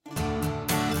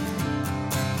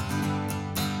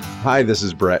Hi, this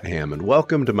is Brett Hammond.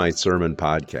 Welcome to my sermon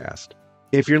podcast.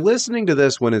 If you're listening to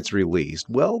this when it's released,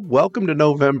 well, welcome to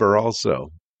November also.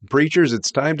 Preachers,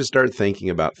 it's time to start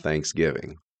thinking about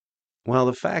Thanksgiving. Well,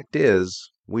 the fact is,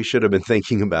 we should have been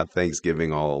thinking about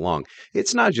Thanksgiving all along.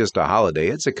 It's not just a holiday,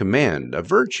 it's a command, a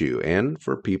virtue, and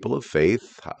for people of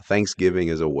faith, Thanksgiving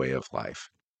is a way of life.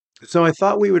 So I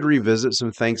thought we would revisit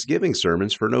some Thanksgiving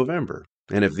sermons for November.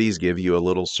 And if these give you a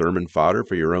little sermon fodder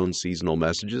for your own seasonal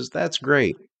messages, that's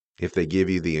great. If they give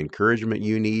you the encouragement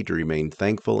you need to remain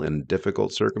thankful in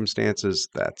difficult circumstances,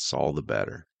 that's all the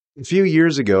better. A few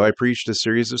years ago, I preached a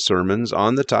series of sermons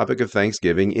on the topic of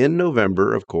Thanksgiving in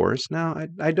November, of course. Now,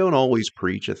 I don't always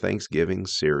preach a Thanksgiving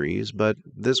series, but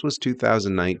this was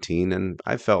 2019, and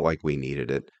I felt like we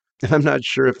needed it. I'm not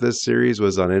sure if this series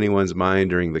was on anyone's mind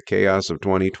during the chaos of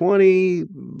 2020,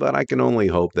 but I can only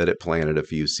hope that it planted a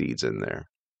few seeds in there.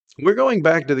 We're going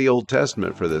back to the Old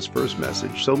Testament for this first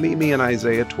message, so meet me in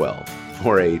Isaiah 12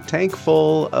 for a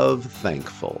tankful of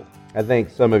thankful. I think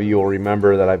some of you will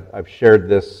remember that I've shared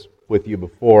this with you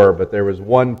before, but there was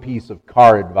one piece of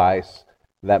car advice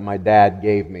that my dad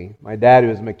gave me. My dad, who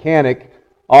was a mechanic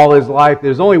all his life,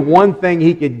 there's only one thing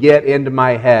he could get into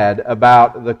my head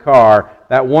about the car.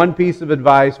 That one piece of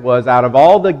advice was, out of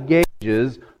all the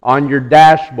gauges on your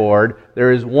dashboard,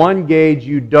 there is one gauge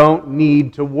you don't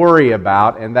need to worry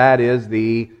about, and that is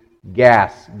the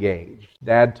gas gauge.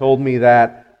 Dad told me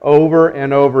that over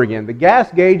and over again. The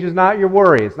gas gauge is not your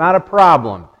worry. It's not a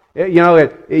problem.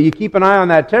 You keep an eye on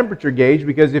that temperature gauge,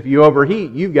 because if you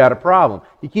overheat, you've got a problem.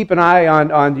 You keep an eye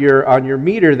on your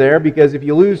meter there, because if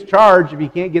you lose charge, if you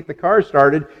can't get the car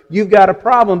started, you've got a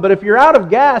problem. But if you're out of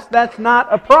gas, that's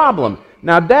not a problem.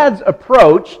 Now, Dad's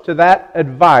approach to that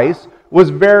advice was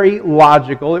very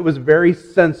logical. It was very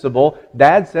sensible.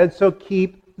 Dad said, so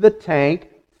keep the tank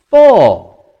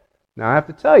full. Now, I have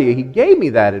to tell you, he gave me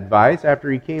that advice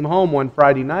after he came home one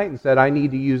Friday night and said, I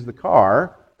need to use the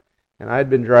car. And I'd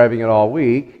been driving it all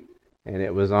week, and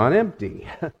it was on empty.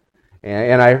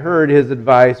 And I heard his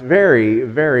advice very,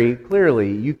 very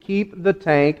clearly. You keep the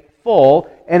tank full,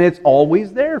 and it's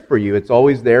always there for you. It's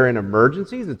always there in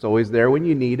emergencies. It's always there when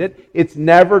you need it. It's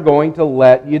never going to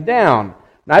let you down.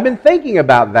 And I've been thinking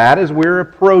about that as we're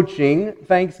approaching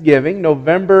Thanksgiving.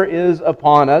 November is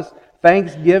upon us.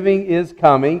 Thanksgiving is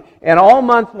coming. And all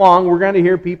month long, we're going to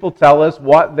hear people tell us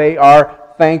what they are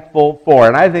thankful for.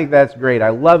 And I think that's great. I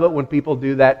love it when people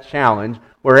do that challenge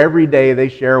where every day they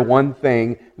share one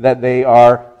thing that they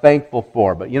are thankful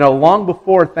for. But long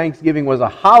before Thanksgiving was a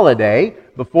holiday,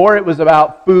 before it was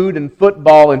about food and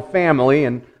football and family,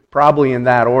 and probably in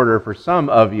that order for some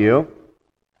of you,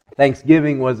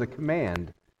 Thanksgiving was a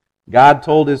command. God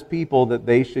told His people that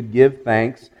they should give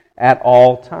thanks at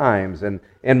all times. And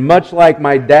much like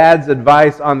my dad's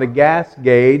advice on the gas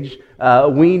gauge,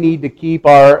 we need to keep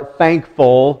our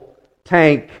thankful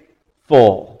tank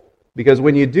full. Because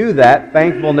when you do that,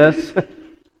 thankfulness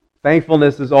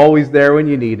is always there when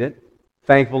you need it.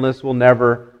 Thankfulness will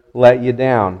never let you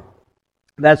down.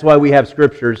 That's why we have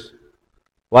scriptures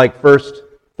like 1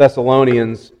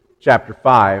 Thessalonians chapter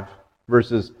 5,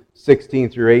 verses 16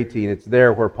 through 18. It's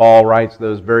there where Paul writes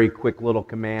those very quick little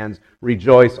commands.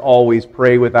 Rejoice always,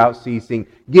 pray without ceasing,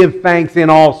 give thanks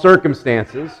in all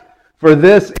circumstances, for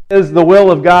this is the will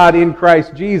of God in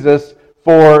Christ Jesus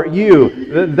for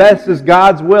you. This is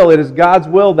God's will. It is God's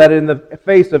will that in the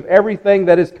face of everything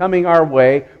that is coming our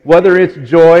way, whether it's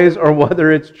joys or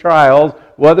whether it's trials,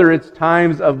 whether it's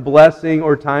times of blessing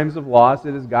or times of loss,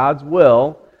 it is God's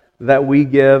will that we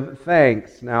give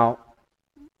thanks. Now,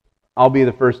 I'll be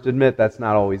the first to admit that's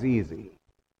not always easy,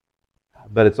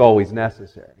 but it's always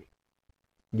necessary.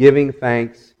 Giving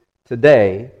thanks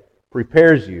today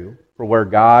prepares you for where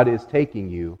God is taking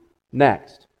you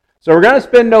next. So we're going to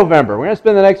spend November, we're going to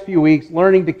spend the next few weeks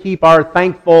learning to keep our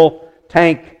thankful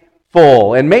tank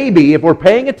full. And maybe, if we're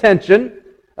paying attention,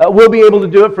 we'll be able to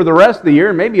do it for the rest of the year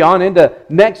and maybe on into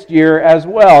next year as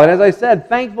well. And as I said,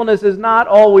 thankfulness is not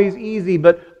always easy,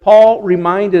 but Paul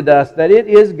reminded us that it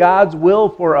is God's will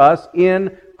for us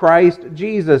in Christ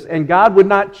Jesus. And God would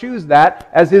not choose that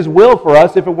as His will for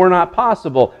us if it were not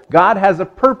possible. God has a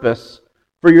purpose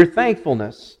for your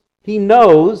thankfulness. He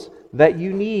knows that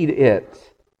you need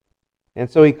it. And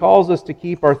so He calls us to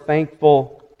keep our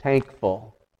thankful tank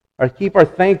full. Or keep our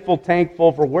thankful tank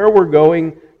full for where we're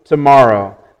going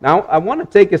tomorrow. Now, I want to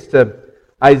take us to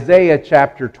Isaiah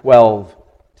chapter 12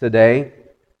 today.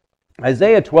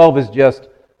 Isaiah 12 is just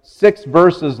 6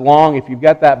 verses long. If you've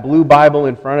got that blue Bible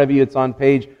in front of you, it's on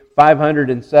page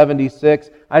 576.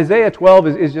 Isaiah 12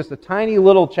 is just a tiny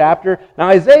little chapter. Now,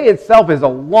 Isaiah itself is a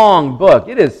long book.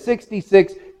 It is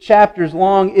 66 chapters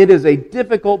long. It is a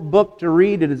difficult book to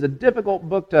read. It is a difficult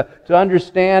book to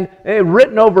understand.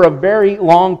 Written over a very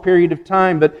long period of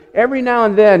time. But every now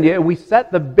and then, we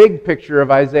set the big picture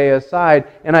of Isaiah aside,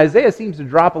 and Isaiah seems to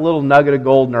drop a little nugget of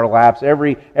gold in our laps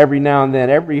every now and then.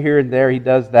 Every here and there he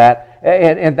does that.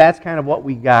 And that's kind of what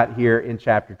we got here in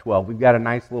chapter 12. We've got a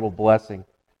nice little blessing.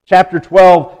 Chapter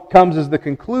 12 comes as the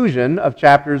conclusion of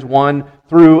chapters 1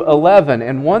 through 11.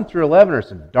 And 1 through 11 are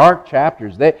some dark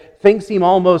chapters. Things seem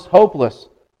almost hopeless.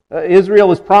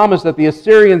 Israel is promised that the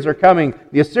Assyrians are coming.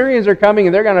 The Assyrians are coming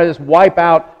and they're going to just wipe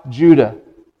out Judah.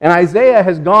 And Isaiah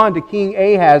has gone to King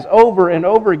Ahaz over and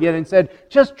over again and said,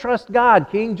 just trust God,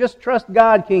 King. Just trust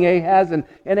God, King Ahaz. And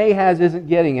Ahaz isn't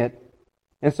getting it.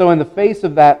 And so in the face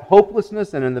of that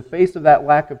hopelessness and in the face of that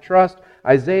lack of trust,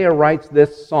 Isaiah writes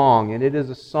this song, and it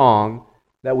is a song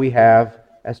that we have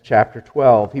as chapter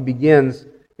 12. He begins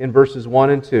in verses 1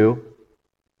 and 2.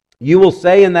 You will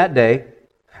say in that day,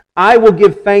 I will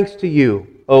give thanks to you,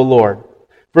 O Lord.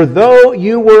 For though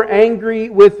you were angry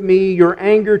with me, your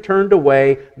anger turned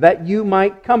away, that you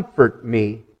might comfort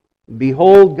me.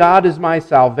 Behold, God is my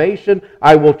salvation.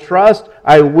 I will trust.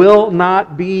 I will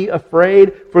not be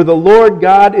afraid. For the Lord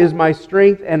God is my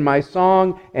strength and my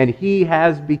song, and He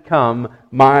has become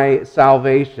my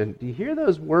salvation. Do you hear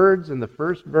those words in the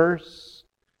first verse?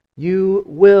 You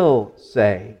will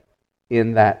say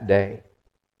in that day.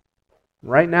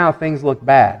 Right now, things look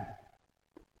bad.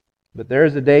 But there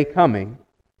is a day coming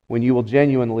when you will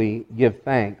genuinely give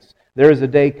thanks. There is a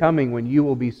day coming when you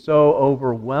will be so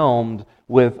overwhelmed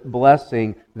with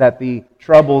blessing that the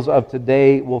troubles of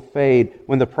today will fade.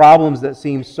 When the problems that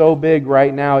seem so big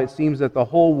right now, it seems that the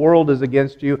whole world is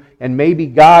against you and maybe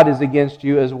God is against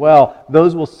you as well.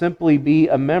 Those will simply be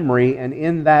a memory, and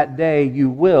in that day you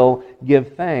will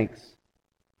give thanks.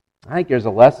 I think there's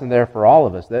a lesson there for all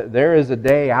of us. There is a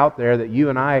day out there that you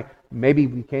and I, maybe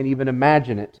we can't even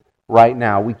imagine it right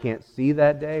now. We can't see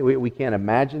that day. We can't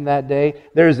imagine that day.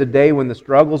 There is a day when the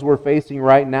struggles we're facing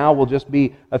right now will just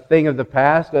be a thing of the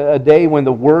past. A day when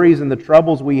the worries and the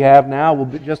troubles we have now will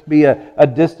just be a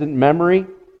distant memory.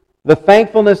 The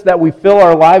thankfulness that we fill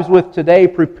our lives with today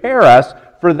prepare us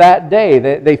for that day.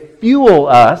 They fuel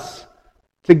us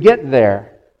to get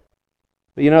there.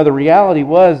 But the reality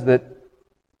was that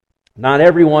not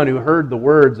everyone who heard the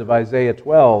words of Isaiah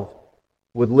 12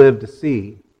 would live to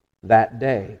see that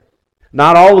day.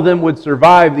 Not all of them would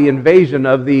survive the invasion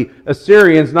of the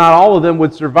Assyrians. Not all of them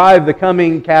would survive the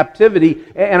coming captivity.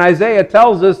 And Isaiah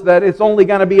tells us that it's only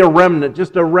going to be a remnant,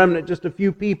 just a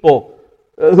few people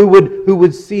who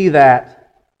would see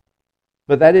that.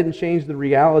 But that didn't change the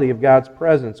reality of God's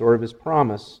presence or of His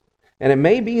promise. And it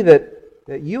may be that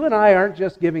you and I aren't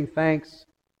just giving thanks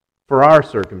for our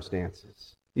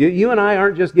circumstances. You and I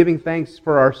aren't just giving thanks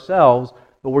for ourselves,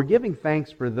 but we're giving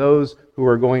thanks for those who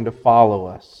are going to follow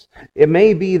us. It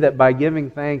may be that by giving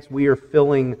thanks, we are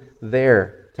filling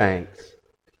their tanks.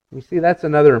 You see, that's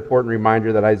another important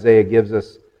reminder that Isaiah gives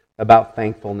us about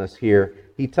thankfulness here.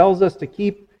 He tells us to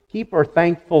keep our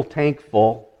thankful tank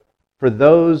full for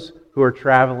those who are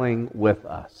traveling with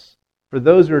us. For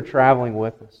those who are traveling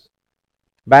with us.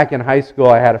 Back in high school,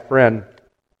 I had a friend.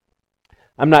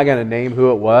 I'm not going to name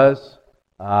who it was,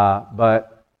 but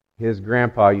his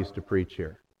grandpa used to preach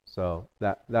here, so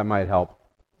that might help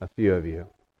a few of you.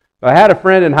 But I had a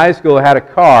friend in high school who had a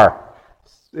car.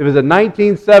 It was a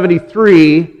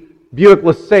 1973 Buick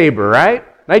LeSabre, right?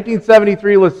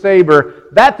 1973 LeSabre.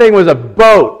 That thing was a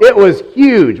boat. It was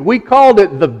huge. We called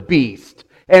it the Beast,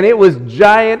 and it was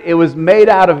giant. It was made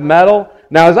out of metal.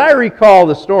 Now, as I recall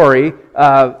the story,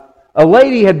 a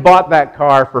lady had bought that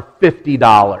car for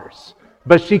 $50,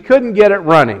 but she couldn't get it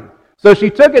running. So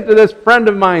she took it to this friend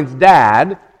of mine's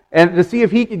dad and to see if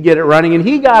he could get it running, and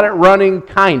he got it running,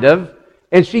 kind of,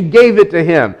 and she gave it to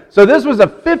him. So this was a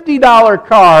 $50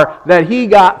 car that he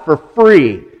got for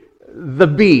free, the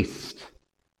Beast.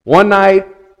 One night,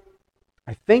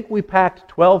 I think we packed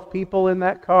 12 people in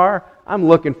that car. I'm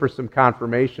looking for some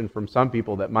confirmation from some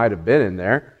people that might have been in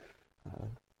there.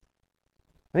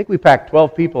 I think we packed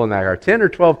 12 people in that car, 10 or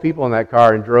 12 people in that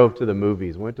car, and drove to the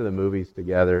movies, went to the movies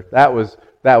together. That was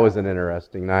an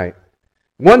interesting night.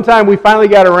 One time we finally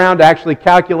got around to actually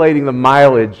calculating the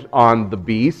mileage on the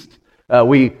Beast.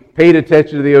 We paid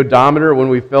attention to the odometer when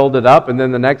we filled it up, and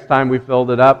then the next time we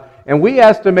filled it up, and we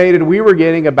estimated we were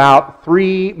getting about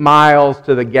 3 miles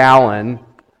to the gallon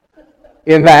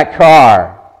in that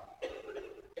car.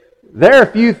 There are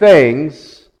a few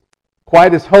things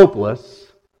quite as hopeless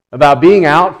about being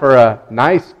out for a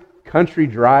nice country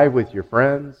drive with your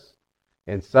friends,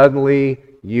 and suddenly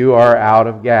you are out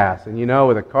of gas. And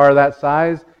with a car that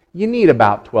size, you need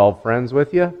about 12 friends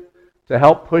with you to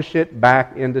help push it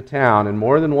back into town. And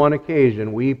more than one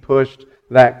occasion, we pushed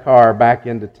that car back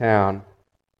into town.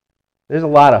 There's a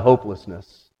lot of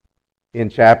hopelessness in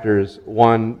chapters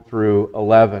 1 through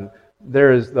 11.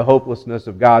 There is the hopelessness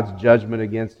of God's judgment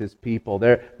against His people.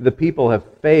 The people have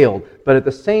failed. But at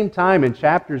the same time, in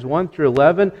chapters 1 through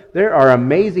 11, there are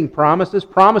amazing promises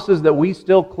that we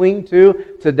still cling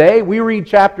to today. We read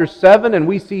chapter 7 and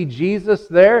we see Jesus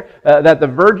there, that the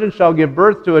virgin shall give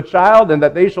birth to a child and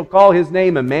that they shall call His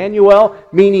name Emmanuel,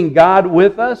 meaning God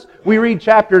with us. We read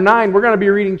chapter 9. We're going to be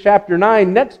reading chapter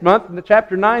 9 next month. And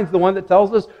chapter 9 is the one that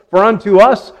tells us, for unto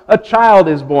us a child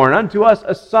is born, unto us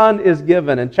a son is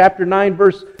given. And chapter 9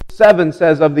 verse 7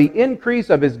 says, of the increase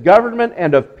of His government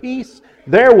and of peace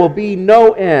there will be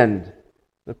no end.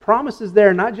 The promise is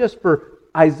there not just for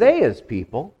Isaiah's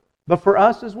people, but for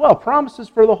us as well. Promises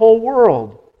for the whole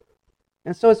world.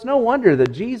 And so it's no wonder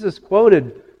that Jesus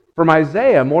quoted from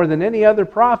Isaiah more than any other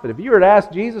prophet. If you were to ask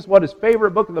Jesus what His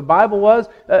favorite book of the Bible was,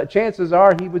 chances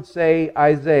are He would say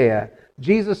Isaiah.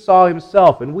 Jesus saw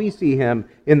Himself, and we see Him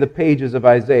in the pages of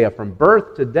Isaiah. From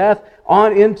birth to death,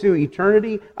 on into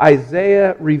eternity,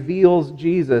 Isaiah reveals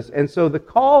Jesus. And so the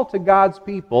call to God's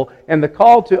people and the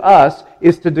call to us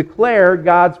is to declare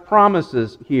God's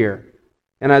promises here.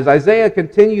 And as Isaiah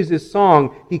continues his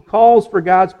song, he calls for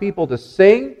God's people to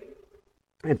sing,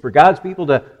 and for God's people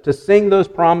to sing those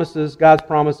promises, God's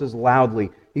promises loudly.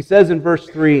 He says in verse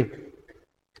 3,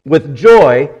 with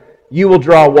joy you will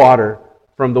draw water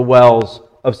from the wells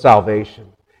of salvation.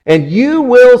 And you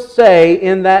will say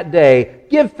in that day,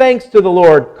 give thanks to the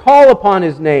Lord, call upon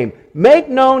His name, make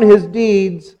known His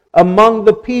deeds among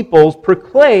the peoples,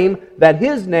 proclaim that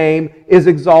His name is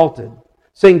exalted.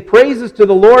 Sing praises to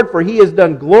the Lord, for He has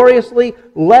done gloriously.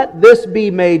 Let this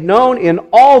be made known in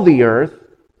all the earth.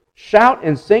 Shout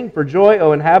and sing for joy,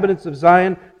 O inhabitants of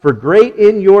Zion, for great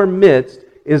in your midst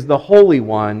is the Holy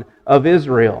One of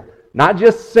Israel. Not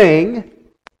just sing,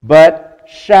 but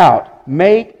shout,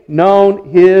 make known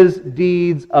His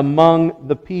deeds among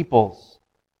the peoples.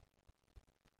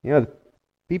 You know,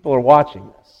 people are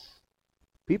watching this.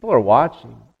 People are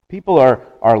watching. People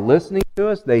are listening to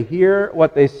us. They hear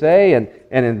what they say, and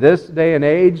in this day and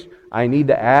age, I need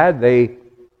to add, they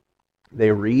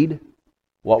read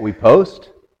what we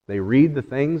post. They read the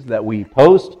things that we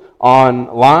post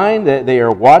online. They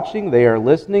are watching, they are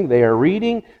listening, they are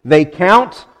reading. They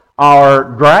count our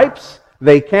gripes.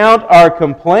 They count our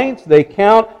complaints. They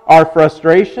count our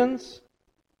frustrations.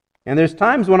 And there's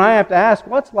times when I have to ask,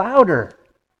 what's louder?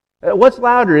 What's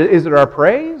louder? Is it our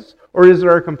praise or is it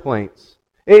our complaints?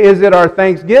 Is it our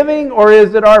thanksgiving or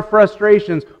is it our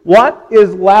frustrations? What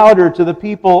is louder to the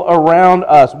people around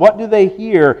us? What do they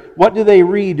hear? What do they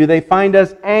read? Do they find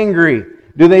us angry?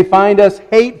 Do they find us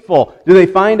hateful? Do they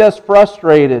find us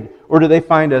frustrated? Or do they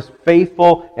find us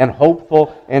faithful and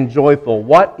hopeful and joyful?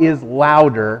 What is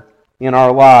louder in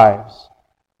our lives?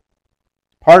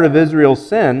 Part of Israel's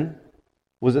sin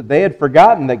was that they had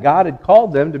forgotten that God had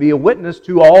called them to be a witness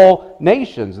to all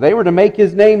nations. They were to make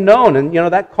His name known. And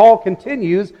that call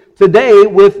continues today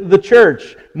with the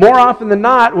church. More often than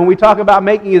not, when we talk about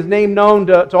making His name known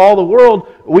to all the world,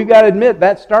 we've got to admit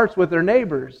that starts with their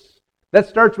neighbors. That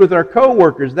starts with our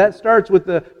co-workers. That starts with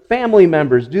the family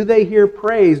members. Do they hear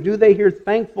praise? Do they hear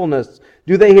thankfulness?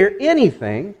 Do they hear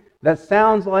anything that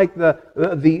sounds like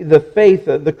the faith,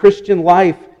 the Christian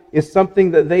life is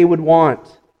something that they would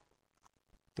want?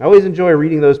 I always enjoy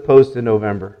reading those posts in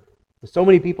November. So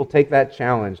many people take that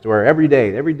challenge to where every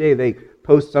day they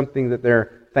post something that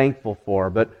they're thankful for.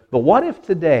 But what if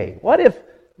today, what if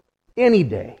any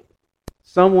day,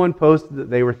 someone posted that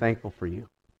they were thankful for you?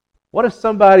 What if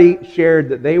somebody shared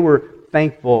that they were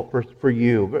thankful for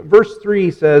you? Verse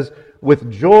 3 says, with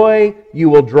joy you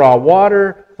will draw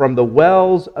water from the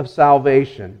wells of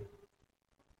salvation.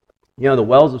 The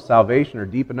wells of salvation are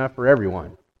deep enough for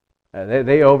everyone.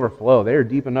 They overflow. They are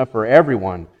deep enough for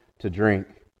everyone to drink.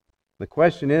 The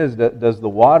question is, does the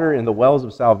water in the wells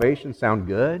of salvation sound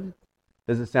good?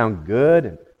 Does it sound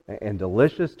good and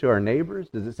delicious to our neighbors?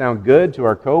 Does it sound good to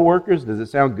our co-workers? Does it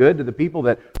sound good to the people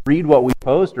that read what we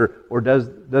post? Or does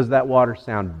that water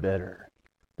sound bitter?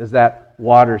 Does that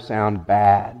water sound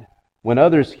bad? When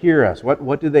others hear us,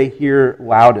 what do they hear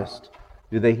loudest?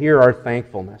 Do they hear our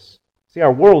thankfulness? See,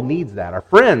 our world needs that. Our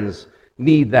friends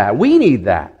need that. We need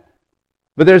that.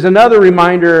 But there's another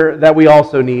reminder that we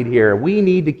also need here. We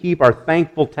need to keep our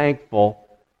thankful tank full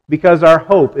because our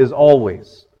hope is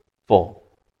always full.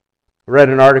 I read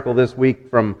an article this week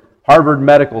from Harvard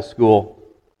Medical School.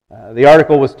 The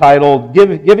article was titled,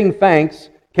 Giving Thanks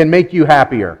Can Make You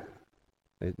Happier.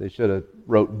 They should have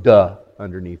wrote "duh"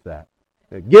 underneath that.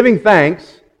 Giving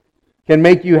thanks can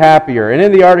make you happier. And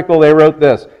in the article they wrote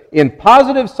this: in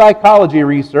positive psychology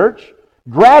research,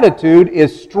 gratitude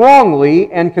is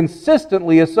strongly and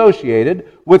consistently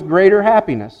associated with greater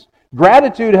happiness.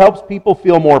 Gratitude helps people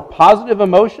feel more positive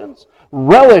emotions,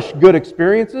 relish good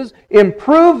experiences,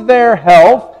 improve their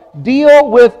health, deal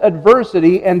with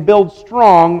adversity, and build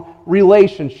strong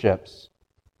relationships.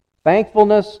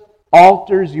 Thankfulness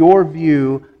alters your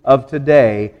view of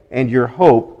today and your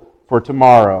hope for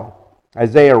tomorrow.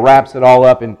 Isaiah wraps it all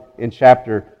up in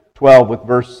chapter 12 with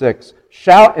verse 6.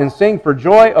 Shout and sing for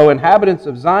joy, O inhabitants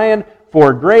of Zion,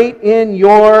 for great in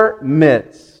your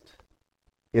midst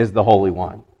is the Holy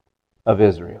One of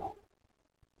Israel.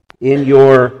 In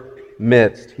your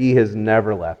midst, He has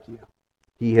never left you.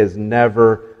 He has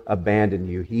never abandoned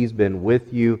you. He's been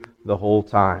with you the whole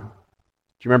time.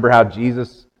 Do you remember how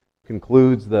Jesus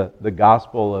concludes the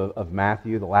Gospel of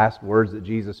Matthew, the last words that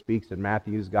Jesus speaks in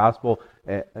Matthew's Gospel?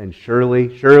 And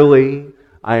surely, surely,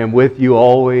 I am with you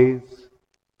always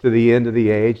to the end of the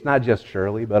age. Not just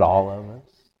surely, but all of us.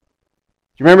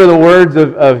 Do you remember the words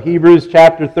of Hebrews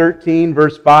chapter 13,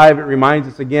 verse 5? It reminds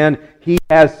us again, He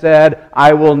has said,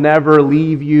 I will never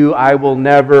leave you, I will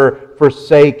never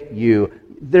forsake you.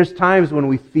 There's times when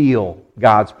we feel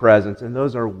God's presence, and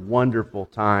those are wonderful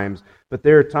times. But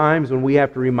there are times when we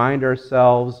have to remind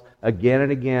ourselves again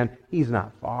and again, He's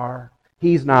not far.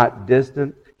 He's not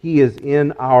distant. He is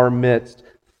in our midst.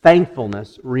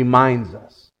 Thankfulness reminds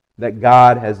us that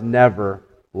God has never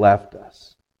left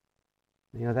us.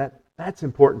 You know, that's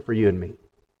important for you and me.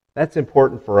 That's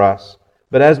important for us.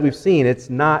 But as we've seen, it's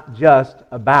not just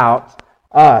about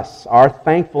us. Our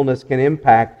thankfulness can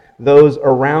impact those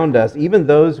around us, even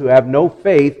those who have no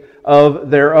faith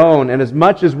of their own. And as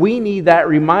much as we need that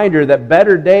reminder that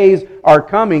better days are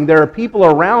coming, there are people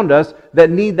around us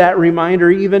that need that reminder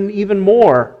even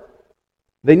more.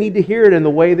 They need to hear it in the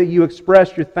way that you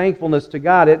express your thankfulness to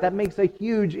God. That makes a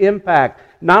huge impact.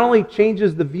 Not only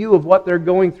changes the view of what they're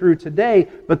going through today,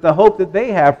 but the hope that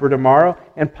they have for tomorrow,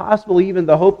 and possibly even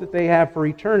the hope that they have for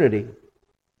eternity.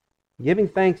 Giving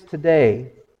thanks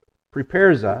today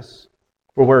prepares us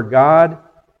for where God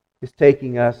is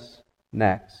taking us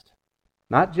next.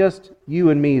 Not just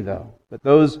you and me, though, but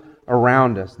those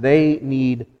around us. They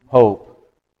need hope.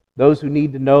 Those who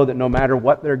need to know that no matter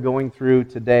what they're going through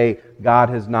today, God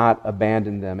has not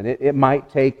abandoned them. And it might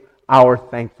take our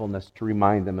thankfulness to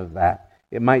remind them of that.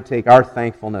 It might take our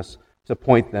thankfulness to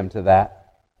point them to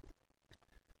that.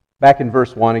 Back in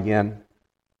verse 1 again,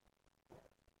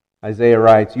 Isaiah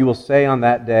writes, You will say on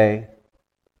that day,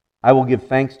 I will give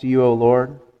thanks to you, O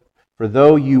Lord, for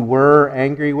though you were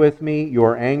angry with me,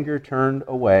 your anger turned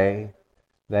away,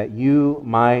 that you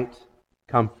might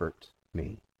comfort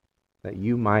me. That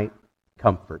you might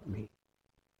comfort me.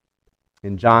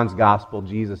 In John's Gospel,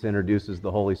 Jesus introduces the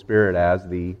Holy Spirit as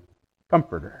the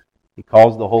Comforter. He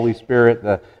calls the Holy Spirit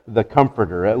the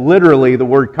Comforter. Literally, the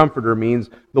word Comforter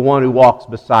means the one who walks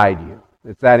beside you.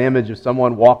 It's that image of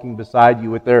someone walking beside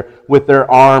you with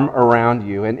their arm around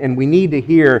you. And we need to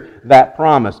hear that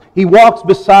promise. He walks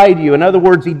beside you. In other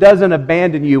words, He doesn't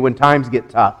abandon you when times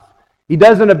get tough. He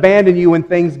doesn't abandon you when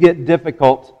things get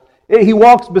difficult. He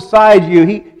walks beside you.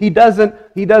 He doesn't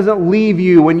leave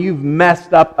you when you've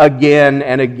messed up again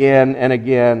and again and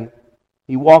again.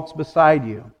 He walks beside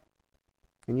you.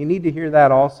 And you need to hear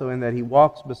that also, in that He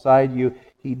walks beside you.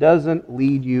 He doesn't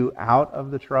lead you out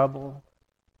of the trouble.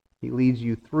 He leads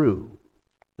you through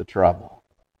the trouble.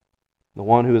 The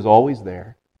one who is always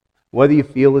there. Whether you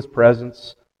feel His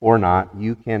presence or not,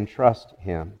 you can trust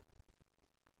Him.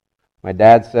 My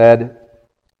dad said,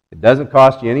 it doesn't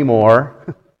cost you any more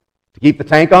to keep the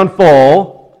tank on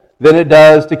full than it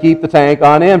does to keep the tank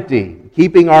on empty.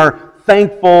 Keeping our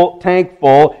thankful tank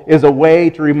full is a way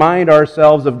to remind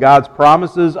ourselves of God's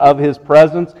promises, of His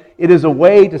presence. It is a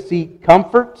way to seek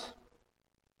comfort.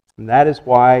 And that is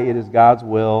why it is God's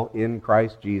will in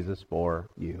Christ Jesus for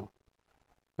you.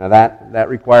 Now that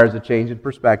requires a change in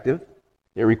perspective.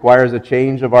 It requires a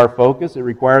change of our focus. It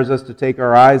requires us to take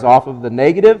our eyes off of the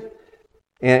negative.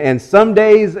 And some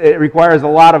days it requires a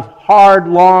lot of hard,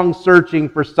 long searching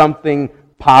for something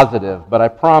positive. But I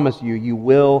promise you, you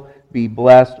will be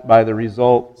blessed by the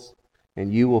results,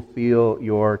 and you will feel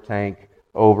your tank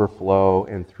overflow.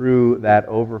 And through that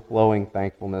overflowing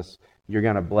thankfulness, you're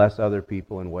going to bless other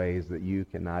people in ways that you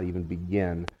cannot even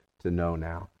begin to know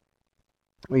now.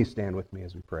 Will you stand with me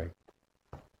as we pray?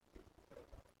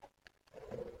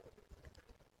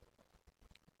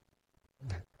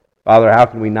 Father, how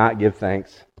can we not give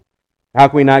thanks? How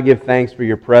can we not give thanks for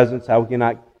your presence? How can we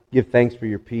not give thanks for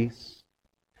your peace?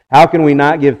 How can we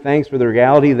not give thanks for the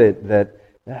reality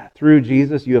that through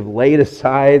Jesus you have laid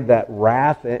aside that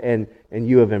wrath and and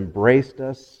you have embraced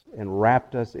us and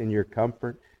wrapped us in your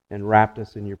comfort and wrapped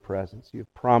us in your presence.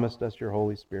 You've promised us your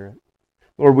Holy Spirit.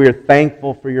 Lord, we are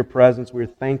thankful for your presence. We are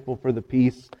thankful for the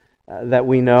peace that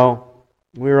we know.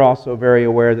 We are also very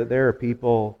aware that there are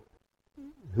people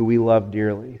who we love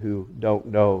dearly who don't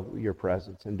know your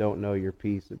presence and don't know your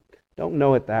peace, and don't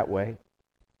know it that way.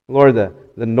 Lord,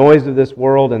 the noise of this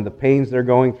world and the pains they're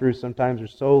going through sometimes are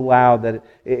so loud that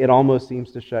it almost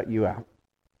seems to shut you out.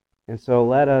 And so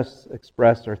let us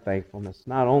express our thankfulness,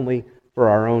 not only for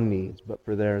our own needs, but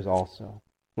for theirs also.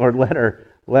 Lord,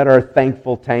 let our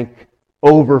thankful tank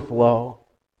overflow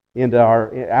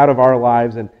out of our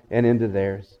lives and into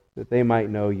theirs, that they might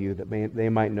know you, that they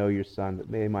might know your Son, that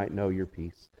they might know your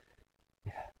peace.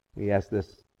 We ask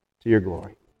this to your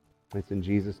glory. It's in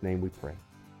Jesus' name we pray.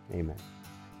 Amen.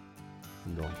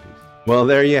 And go in peace. Well,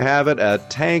 there you have it, a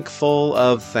tank full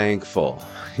of thankful.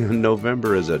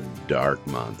 November is a dark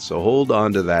month, so hold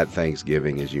on to that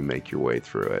Thanksgiving as you make your way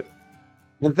through it.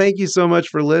 And thank you so much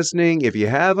for listening. If you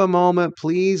have a moment,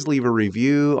 please leave a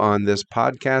review on this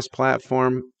podcast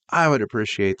platform. I would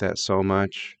appreciate that so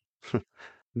much.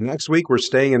 Next week, we're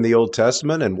staying in the Old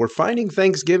Testament, and we're finding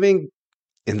Thanksgiving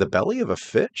in the belly of a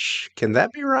fish. Can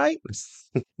that be right?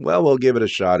 Well, we'll give it a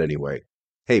shot anyway.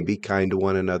 Hey, be kind to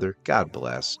one another. God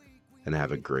bless, and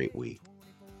have a great week.